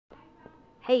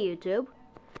Hey YouTube,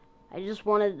 I just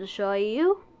wanted to show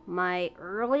you my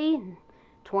early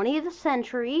 20th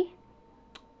century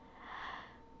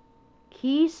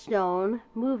Keystone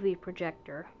movie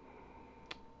projector.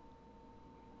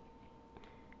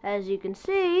 As you can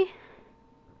see,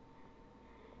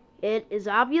 it is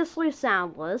obviously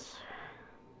soundless,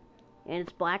 and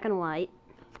it's black and white.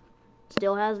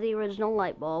 Still has the original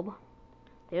light bulb.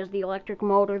 There's the electric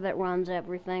motor that runs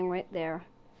everything right there.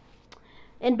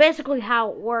 And basically how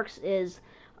it works is,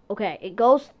 okay, it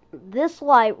goes, this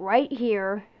light right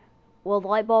here, well, the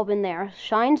light bulb in there,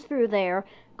 shines through there,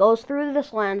 goes through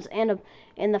this lens, and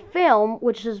the film,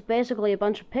 which is basically a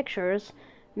bunch of pictures,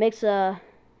 makes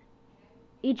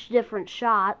each different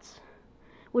shots,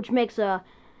 which makes a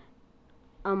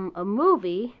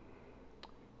movie.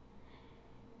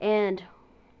 And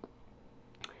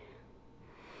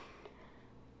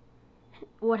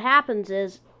what happens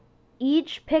is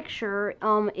each picture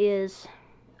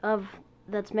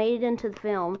that's made into the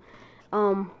film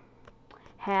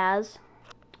has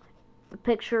a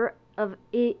picture of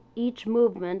each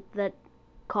movement that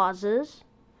causes,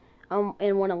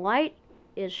 and when a light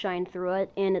is shined through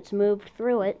it and it's moved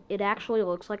through it, it actually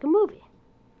looks like a movie.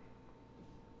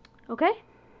 Okay?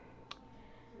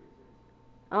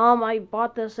 I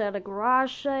bought this at a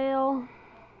garage sale.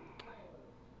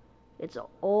 It's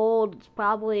old. It's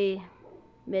probably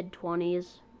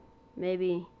mid-20s,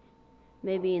 maybe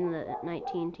in the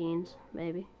 19-teens,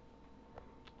 maybe.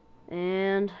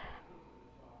 And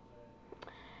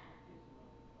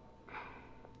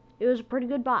it was a pretty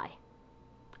good buy.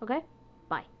 Okay?